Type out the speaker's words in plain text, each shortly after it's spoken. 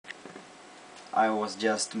I was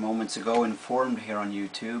just moments ago informed here on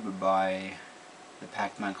YouTube by the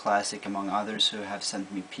Pac-Man Classic, among others, who have sent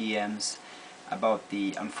me PMs about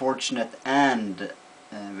the unfortunate and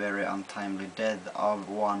very untimely death of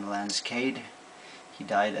one Lance Cade. He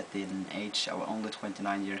died at the age of only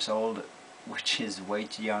 29 years old, which is way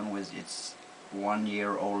too young. It's 1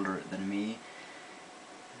 year older than me.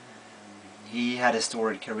 He had a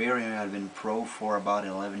storied career. He had been pro for about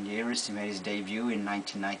 11 years. He made his debut in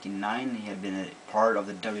 1999. He had been a part of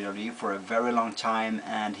the WWE for a very long time,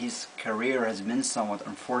 and his career has been somewhat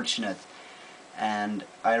unfortunate. And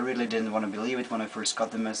I really didn't want to believe it when I first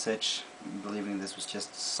got the message, believing this was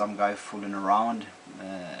just some guy fooling around,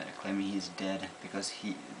 claiming he's dead, because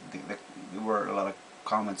there were a lot of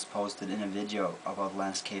comments posted in a video about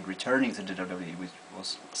Lance Cade returning to the WWE, which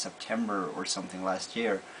was September or something last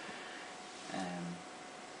year.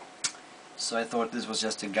 So I thought this was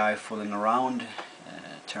just a guy fooling around.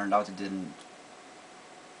 Turned out it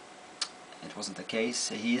wasn't the case.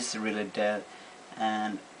 He is really dead,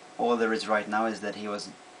 and all there is right now is that he has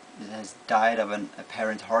died of an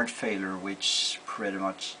apparent heart failure, which pretty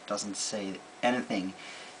much doesn't say anything.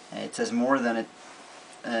 It says more than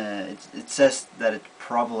it says that it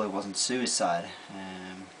probably wasn't suicide,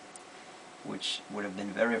 which would have been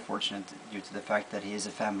very fortunate due to the fact that he is a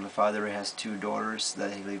family father. He has 2 daughters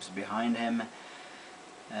that he leaves behind him,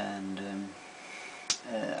 and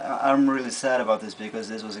I'm really sad about this, because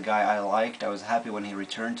this was a guy I liked. I was happy when he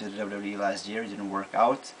returned to the WWE last year. It didn't work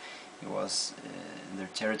out. He was in their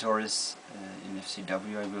territories in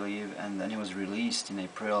FCW, I believe, and then he was released in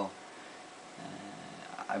April.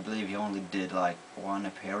 I believe he only did like 1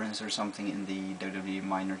 appearance or something in the WWE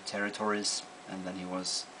minor territories, and then he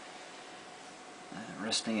was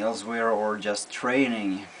wrestling elsewhere or just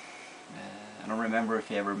training. I don't remember if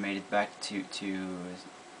he ever made it back to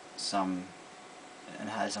some and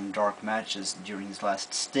had some dark matches during his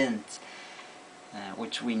last stint,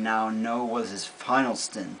 which we now know was his final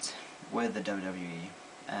stint with the WWE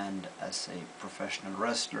and as a professional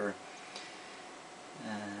wrestler.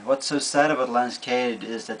 What's so sad about Lance Cade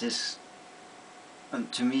is that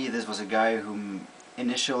to me, this was a guy whom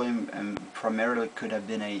initially and primarily could have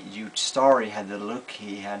been a huge star. He had the look,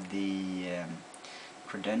 he had the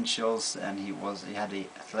credentials, and he had the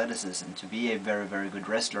athleticism to be a very, very good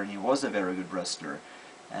wrestler, and he was a very good wrestler.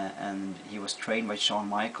 And he was trained by Shawn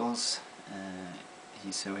Michaels.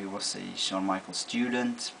 So he was a Shawn Michaels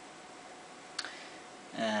student,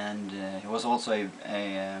 and he was also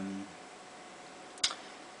a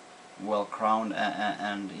well-crowned,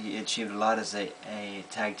 and he achieved a lot as a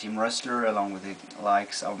tag team wrestler, along with the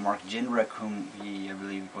likes of Mark Jindrak, whom I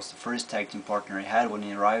believe was the first tag team partner he had when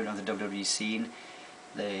he arrived on the WWE scene.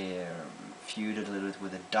 They feuded a little bit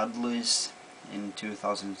with the Dudleys in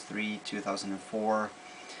 2003, 2004,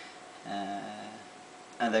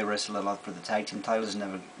 and they wrestled a lot for the tag team titles.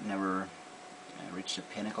 Never reached the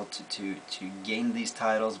pinnacle to gain these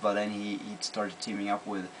titles, but then he started teaming up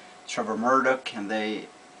with Trevor Murdoch, and they,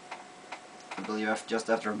 I believe just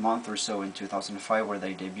after a month or so in 2005, where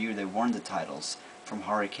they debuted, they won the titles from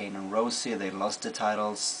Hurricane and Rosie. They lost the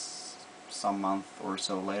titles some month or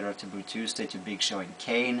so later at Taboo Tuesday to Big Show and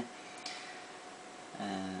Kane.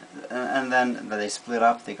 And then they split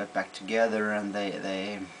up, they got back together, and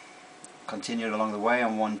they continued along the way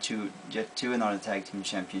and won two another tag team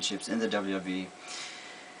championships in the WWE.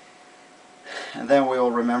 And then we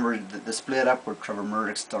all remember the split up where Trevor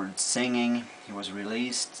Murdoch started singing. He was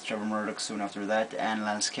released, Trevor Murdoch, soon after that, and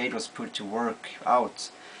Lance Cade was put to work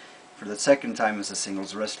out for the second time as a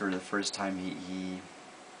singles wrestler. The first time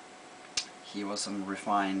he was some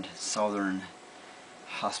refined southern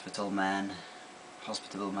hospital man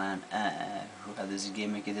who had this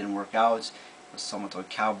gimmick. It didn't work out. He was somewhat of a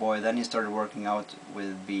cowboy. Then he started working out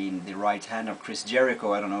with being the right hand of Chris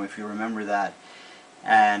Jericho. I don't know if you remember that.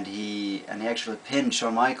 And he actually pinned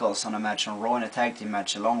Shawn Michaels on a match on Raw, in a tag team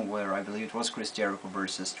match along, where I believe it was Chris Jericho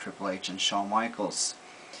versus Triple H and Shawn Michaels.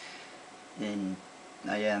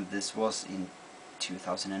 This was in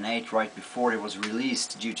 2008, right before he was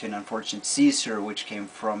released due to an unfortunate seizure, which came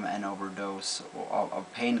from an overdose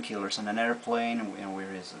of painkillers on an airplane,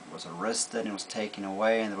 where he was arrested and was taken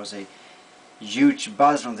away, and there was a huge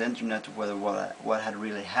buzz on the internet whether what had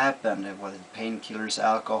really happened, whether painkillers,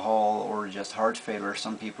 alcohol, or just heart failure.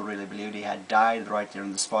 Some people really believed he had died right there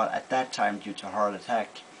on the spot at that time due to a heart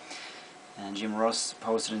attack. And Jim Ross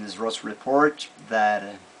posted in his Ross report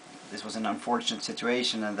that this was an unfortunate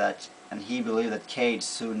situation, and he believed that Cade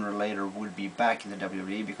sooner or later would be back in the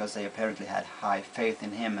WWE, because they apparently had high faith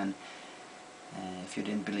in him, If you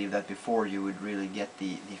didn't believe that before, you would really get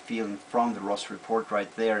the feeling from the Ross report right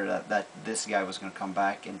there that this guy was going to come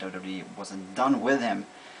back and WWE wasn't done with him.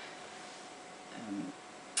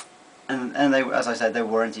 And they, as I said, they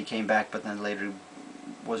weren't. He came back, but then later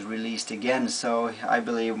was released again. So I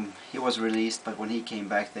believe he was released, but when he came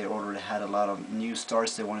back, they already had a lot of new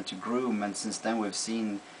stars they wanted to groom. And since then, we've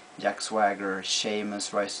seen Jack Swagger,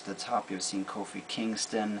 Sheamus rise to the top. You've seen Kofi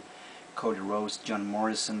Kingston, Cody Rhodes, John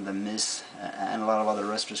Morrison, The Miz, and a lot of other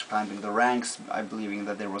wrestlers climbing the ranks. I believing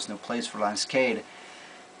that there was no place for Lance Cade,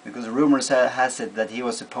 because rumors has it that he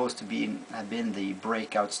was supposed to have been the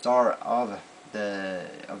breakout star of the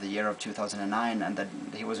year of 2009, and that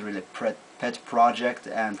he was really a pet project,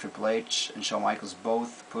 and Triple H and Shawn Michaels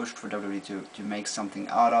both pushed for WWE to make something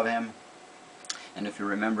out of him. And if you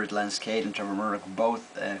remember it, Lance Cade and Trevor Murdoch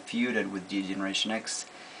both feuded with Generation X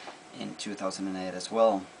in 2008 as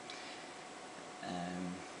well.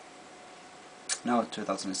 No,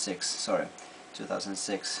 2006, sorry,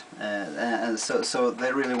 2006. And so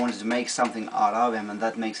they really wanted to make something out of him, and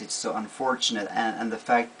that makes it so unfortunate. And the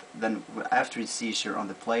fact that after his seizure on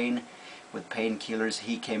the plane with painkillers,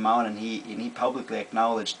 he came out and he publicly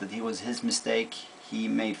acknowledged that he was his mistake. He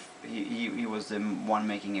was the one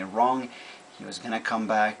making it wrong. He was gonna come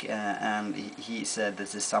back, and he said,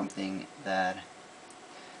 "This is something that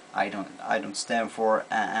I don't stand for,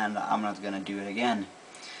 and I'm not gonna do it again."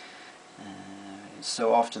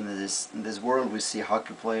 So often in this world, we see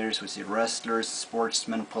hockey players, we see wrestlers,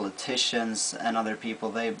 sportsmen, politicians, and other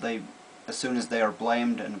people. They as soon as they are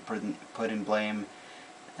blamed and put in blame,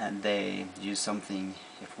 and they use something.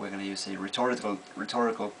 If we're going to use a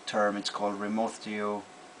rhetorical term, it's called remotio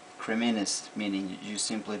criminis, meaning you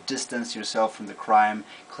simply distance yourself from the crime,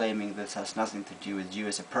 claiming this has nothing to do with you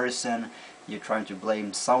as a person. You're trying to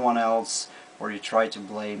blame someone else, or you try to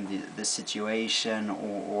blame the situation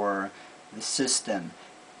or the system.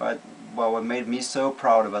 But what made me so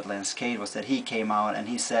proud about Lance Cade was that he came out and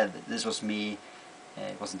he said that this was me.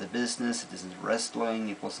 It wasn't the business, it isn't wrestling,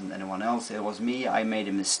 it wasn't anyone else, it was me. I made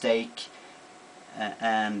a mistake,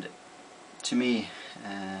 and to me,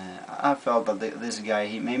 I felt that this guy,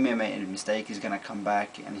 he maybe made a mistake. He's gonna come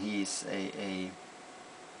back, and he's a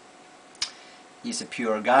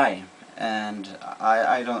pure guy. And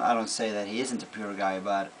I don't say that he isn't a pure guy,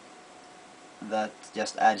 but that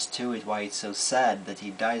just adds to it why it's so sad that he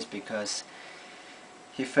dies, because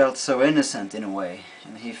he felt so innocent in a way,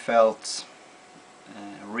 and he felt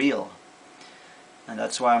real, and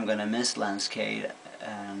that's why I'm gonna miss Lance Cade.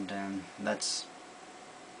 And that's,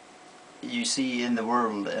 you see in the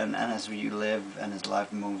world, and as we live and as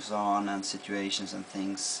life moves on and situations and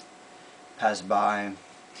things pass by,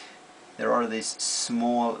 there are these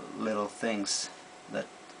small little things that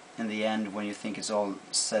in the end, when you think it's all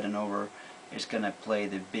said and over, is gonna play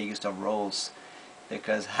the biggest of roles.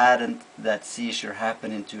 Because hadn't that seizure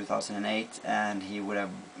happened in 2008 and he would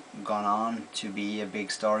have gone on to be a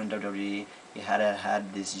big star in WWE, he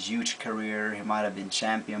had this huge career, he might have been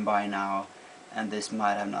champion by now, and this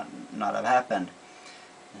might have not have happened.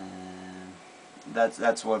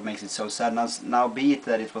 That's what makes it so sad. Now be it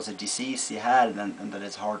that it was a disease he had, and that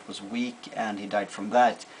his heart was weak and he died from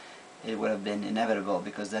that, it would have been inevitable,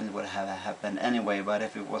 because then it would have happened anyway. But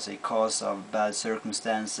if it was a cause of bad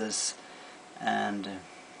circumstances and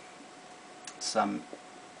some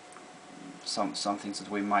things that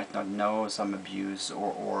we might not know, some abuse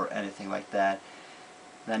or anything like that,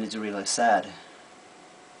 then it's really sad.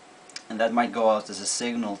 And that might go out as a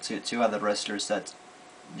signal to other wrestlers that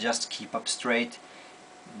just keep up straight,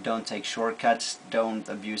 don't take shortcuts, don't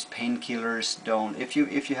abuse painkillers, don't, if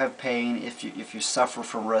you have pain, if you suffer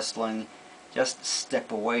from wrestling, just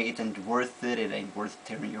step away. It ain't worth it. It ain't worth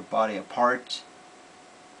tearing your body apart.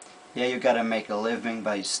 Yeah, you gotta make a living,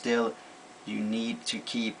 but still you need to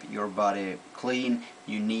keep your body clean,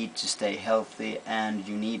 you need to stay healthy, and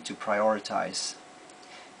you need to prioritize.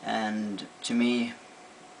 And to me,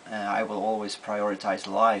 I will always prioritize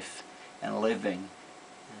life and living.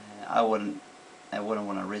 I wouldn't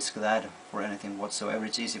want to risk that for anything whatsoever.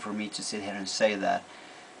 It's easy for me to sit here and say that,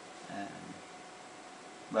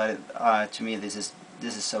 but to me this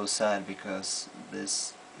is so sad, because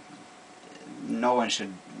no one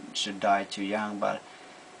should die too young, but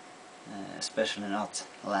especially not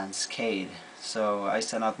Lance Cade. So I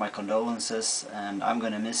send out my condolences, and I'm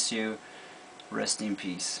gonna miss you. Rest in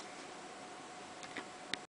peace.